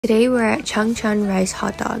Today we're at Chung Rice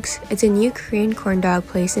Hot Dogs. It's a new Korean corn dog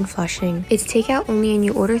place in Flushing. It's takeout only and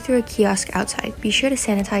you order through a kiosk outside. Be sure to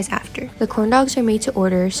sanitize after. The corn dogs are made to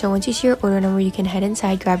order, so once you see your order number you can head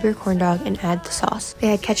inside, grab your corn dog, and add the sauce. They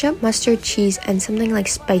had ketchup, mustard, cheese, and something like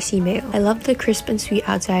spicy mayo. I loved the crisp and sweet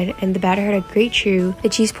outside, and the batter had a great chew. The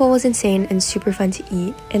cheese pull was insane and super fun to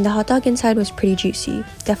eat, and the hot dog inside was pretty juicy.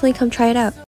 Definitely come try it out.